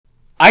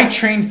I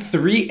trained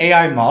 3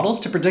 AI models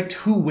to predict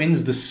who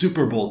wins the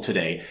Super Bowl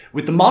today,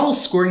 with the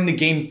models scoring the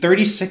game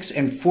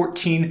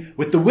 36-14,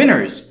 with the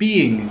winners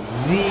being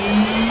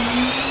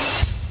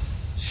the...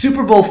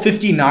 Super Bowl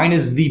 59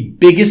 is the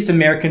biggest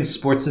American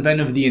sports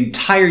event of the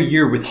entire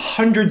year, with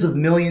hundreds of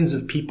millions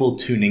of people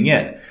tuning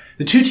in.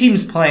 The 2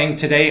 teams playing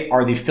today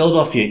are the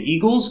Philadelphia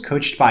Eagles,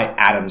 coached by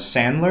Adam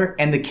Sandler,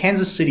 and the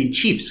Kansas City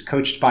Chiefs,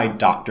 coached by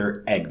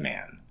Dr.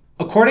 Eggman.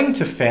 According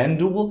to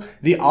FanDuel,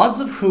 the odds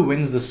of who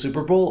wins the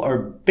Super Bowl are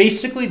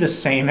basically the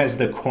same as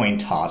the coin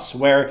toss,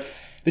 where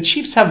the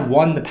Chiefs have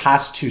won the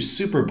past 2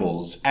 Super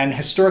Bowls and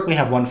historically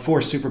have won 4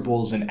 Super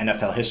Bowls in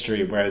NFL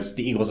history, whereas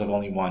the Eagles have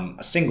only won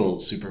a single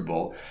Super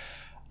Bowl.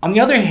 On the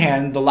other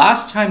hand, the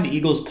last time the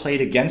Eagles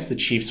played against the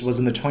Chiefs was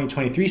in the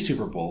 2023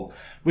 Super Bowl,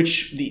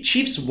 which the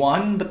Chiefs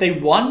won, but they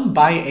won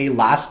by a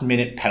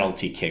last-minute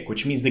penalty kick,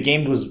 which means the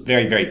game was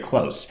very, very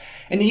close.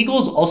 And the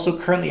Eagles also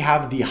currently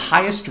have the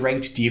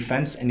highest-ranked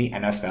defense in the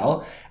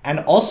NFL, and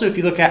also if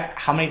you look at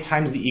how many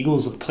times the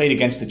Eagles have played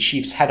against the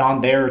Chiefs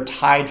head-on, they're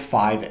tied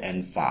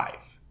 5-5.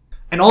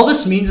 And all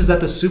this means is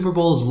that the Super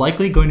Bowl is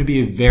likely going to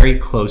be a very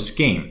close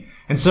game.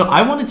 And so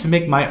I wanted to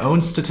make my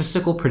own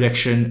statistical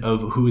prediction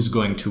of who is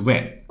going to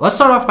win. Let's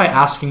start off by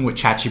asking what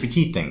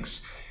ChatGPT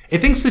thinks. It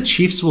thinks the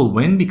Chiefs will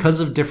win because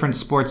of different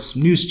sports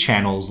news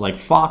channels like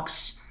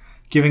Fox,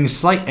 giving a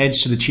slight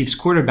edge to the Chiefs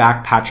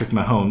quarterback Patrick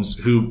Mahomes,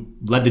 who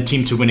led the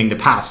team to winning the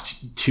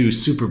past 2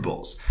 Super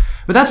Bowls.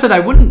 But that said, I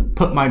wouldn't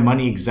put my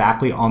money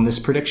exactly on this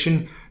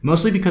prediction,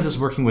 mostly because it's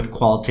working with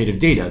qualitative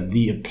data,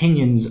 the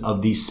opinions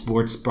of these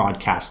sports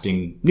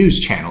broadcasting news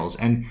channels.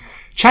 And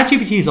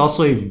ChatGPT is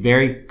also a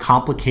very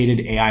complicated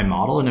AI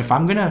model, and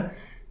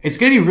it's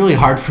gonna be really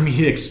hard for me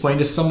to explain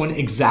to someone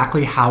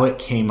exactly how it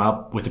came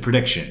up with a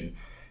prediction.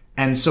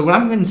 And so what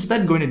I'm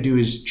instead going to do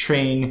is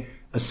train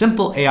a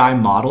simple AI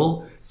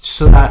model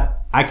so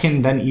that I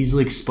can then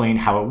easily explain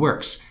how it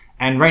works.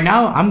 And right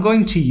now, I'm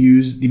going to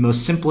use the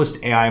most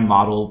simplest AI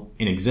model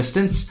in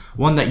existence,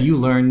 one that you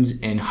learned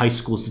in high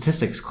school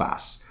statistics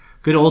class,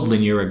 good old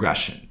linear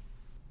regression.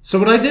 So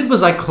what I did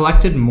was I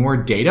collected more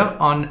data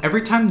on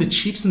every time the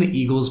Chiefs and the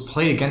Eagles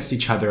played against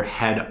each other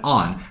head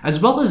on, as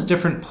well as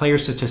different player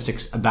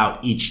statistics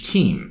about each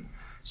team.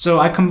 So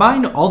I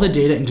combined all the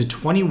data into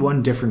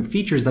 21 different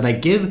features that I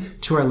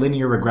give to our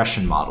linear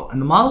regression model.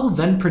 And the model will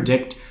then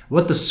predict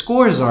what the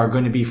scores are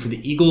going to be for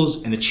the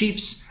Eagles and the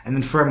Chiefs, and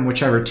then from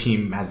whichever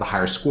team has the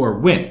higher score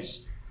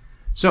wins.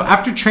 So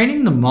after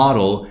training the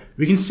model,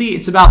 we can see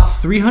it's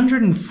about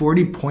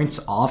 340 points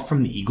off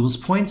from the Eagles'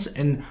 points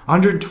and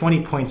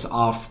 120 points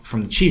off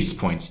from the Chiefs'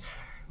 points,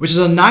 which is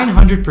a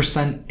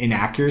 900%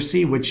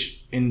 inaccuracy,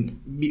 which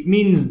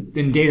means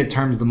in data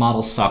terms the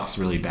model sucks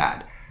really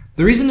bad.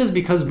 The reason is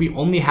because we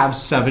only have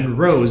 7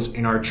 rows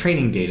in our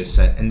training data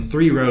set and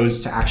 3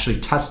 rows to actually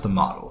test the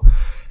model,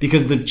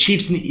 because the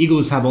Chiefs and the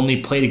Eagles have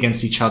only played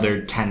against each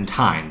other 10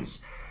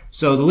 times.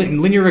 So the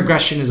linear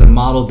regression is a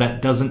model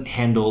that doesn't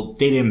handle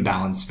data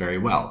imbalance very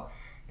well.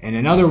 And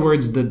in other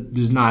words,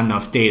 there's not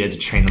enough data to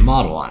train the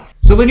model on.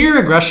 So linear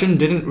regression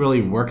didn't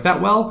really work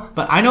that well,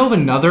 but I know of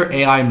another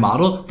AI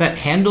model that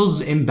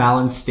handles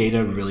imbalanced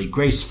data really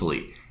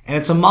gracefully. And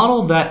it's a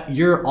model that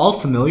you're all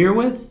familiar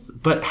with,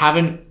 but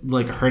haven't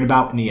heard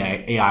about in the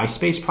AI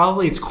space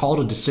probably. It's called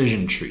a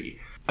decision tree.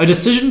 A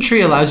decision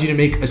tree allows you to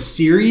make a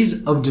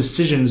series of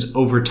decisions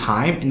over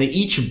time, and they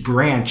each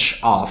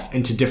branch off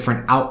into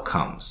different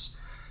outcomes.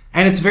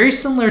 And it's very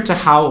similar to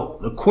how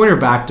the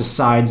quarterback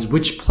decides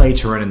which play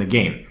to run in the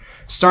game.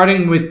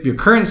 Starting with your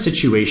current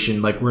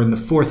situation, like we're in the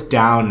 4th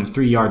down and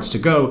 3 yards to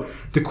go,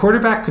 the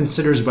quarterback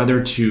considers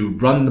whether to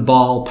run the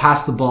ball,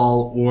 pass the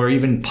ball, or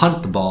even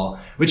punt the ball,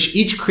 which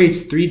each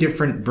creates 3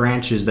 different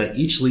branches that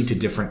each lead to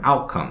different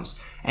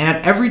outcomes. And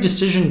at every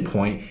decision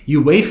point, you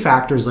weigh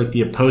factors like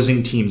the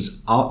opposing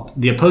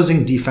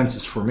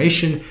defense's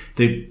formation,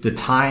 the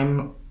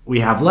time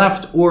we have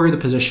left, or the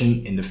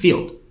position in the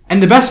field.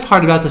 And the best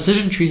part about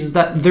decision trees is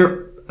that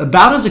they're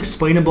about as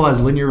explainable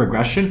as linear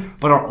regression,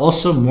 but are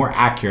also more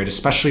accurate,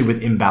 especially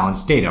with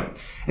imbalanced data.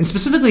 And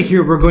specifically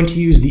here, we're going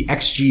to use the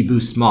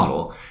XGBoost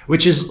model,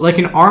 which is like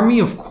an army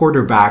of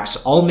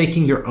quarterbacks all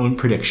making their own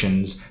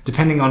predictions,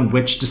 deciding on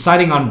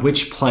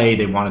which play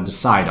they want to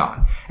decide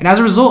on. And as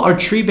a result, our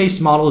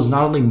tree-based model is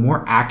not only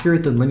more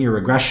accurate than linear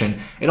regression,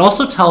 it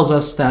also tells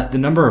us that the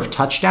number of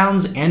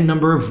touchdowns and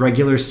number of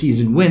regular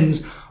season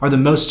wins are the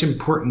most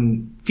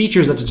important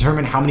features that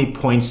determine how many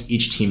points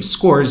each team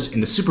scores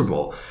in the Super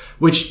Bowl,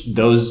 which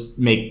those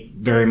make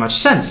very much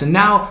sense. And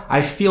now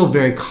I feel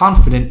very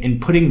confident in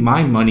putting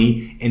my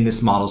money in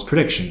this model's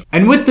prediction.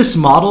 And with this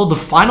model, the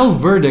final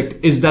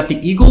verdict is that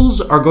the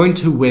Eagles are going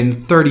to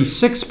win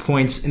 36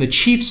 points and the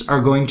Chiefs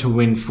are going to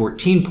win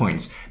 14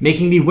 points,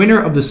 making the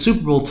winner of the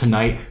Super Bowl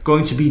tonight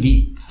going to be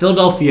the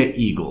Philadelphia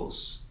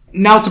Eagles.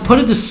 Now, to put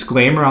a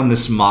disclaimer on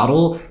this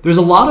model, there's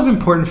a lot of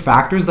important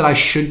factors that I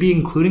should be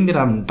including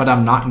but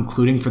I'm not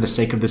including for the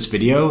sake of this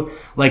video,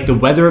 like the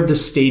weather of the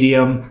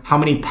stadium, how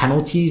many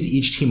penalties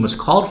each team was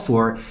called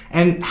for,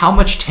 and how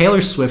much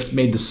Taylor Swift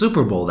made the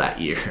Super Bowl that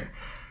year.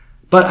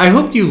 But I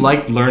hope you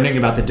liked learning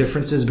about the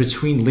differences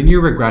between linear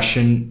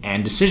regression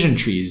and decision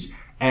trees.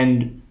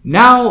 And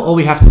now all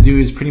we have to do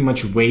is pretty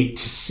much wait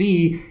to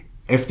see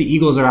if the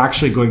Eagles are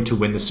actually going to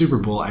win the Super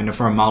Bowl and if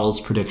our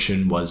model's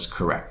prediction was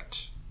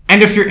correct.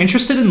 And if you're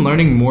interested in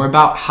learning more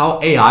about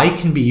how AI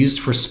can be used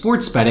for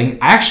sports betting,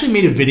 I actually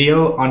made a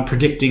video on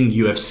predicting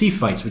UFC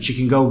fights, which you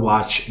can go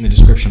watch in the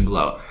description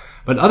below.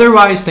 But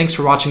otherwise, thanks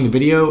for watching the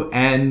video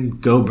and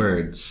go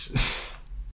Birds.